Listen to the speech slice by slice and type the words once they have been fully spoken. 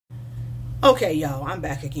Okay, y'all, I'm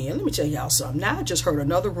back again. Let me tell y'all something. Now, I just heard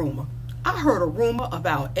another rumor. I heard a rumor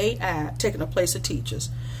about AI taking the place of teachers.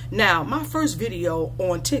 Now, my first video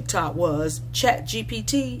on TikTok was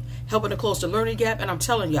ChatGPT helping to close the learning gap. And I'm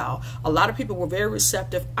telling y'all, a lot of people were very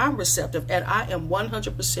receptive. I'm receptive. And I am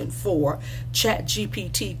 100% for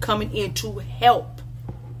ChatGPT coming in to help,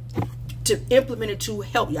 to implement it to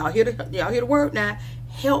help. Y'all hear the word now?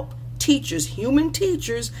 Help teachers, human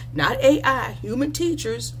teachers, not AI, human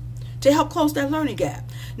teachers, to help close that learning gap.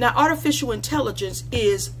 Now, artificial intelligence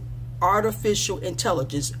is artificial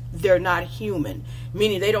intelligence. They're not human,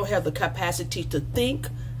 meaning they don't have the capacity to think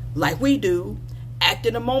like we do, act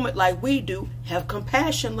in a moment like we do, have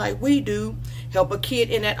compassion like we do, help a kid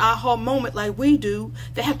in that aha moment like we do.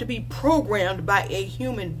 They have to be programmed by a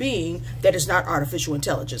human being that is not artificial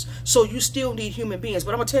intelligence. So you still need human beings.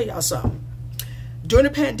 But I'm going to tell y'all something. During the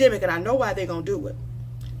pandemic, and I know why they're going to do it.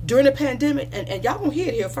 During the pandemic, and y'all gonna hear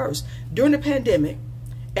it here first. During the pandemic,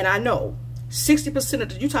 and I know 60% of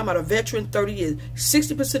the, you talking about a veteran, 30 years,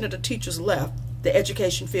 60% of the teachers left the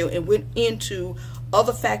education field and went into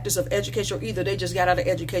other factors of education, or either they just got out of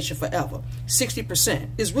education forever. 60%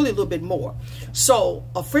 is really a little bit more. So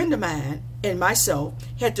a friend of mine and myself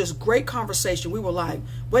had this great conversation. We were like,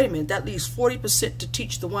 wait a minute, that leaves 40% to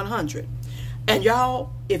teach the 100. And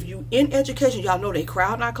y'all, if you in education, y'all know they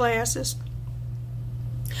crowd our classes.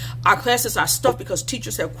 Our classes are stuffed because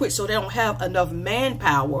teachers have quit, so they don't have enough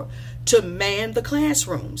manpower to man the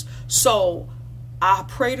classrooms. So I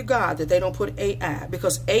pray to God that they don't put AI,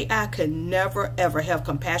 because AI can never, ever have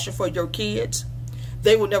compassion for your kids.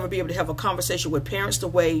 They will never be able to have a conversation with parents the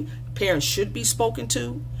way parents should be spoken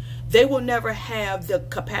to. They will never have the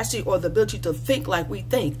capacity or the ability to think like we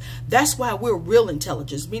think. That's why we're real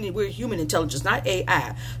intelligence, meaning we're human intelligence, not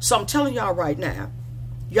AI. So I'm telling y'all right now,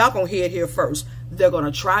 y'all gonna hear it here first. They're going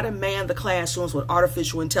to try to man the classrooms with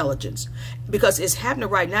artificial intelligence, because it's happening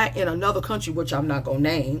right now in another country, which I'm not going to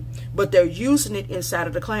name, but they're using it inside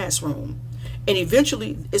of the classroom. And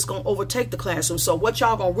eventually it's going to overtake the classroom. So what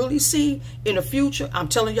y'all going to really see in the future, I'm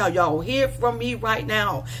telling y'all, y'all hear from me right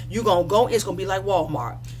now. You're going to go, it's going to be like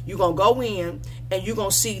Walmart. You're going to go in and you're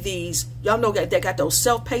going to see these, y'all know that they got those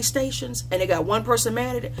self-pay stations and they got one person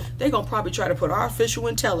manning it. They're going to probably try to put artificial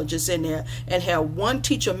intelligence in there and have one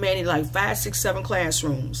teacher manning like 5, 6, 7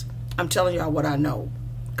 classrooms. I'm telling y'all what I know,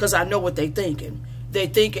 because I know what they're thinking. They're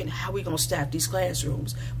thinking, how we going to staff these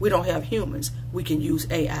classrooms? We don't have humans. We can use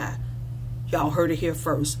AI. Y'all heard it here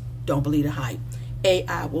first. Don't believe the hype.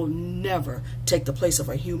 AI will never take the place of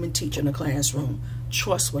a human teacher in the classroom.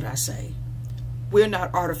 Trust what I say. We're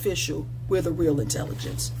not artificial. We're the real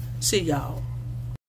intelligence. See y'all.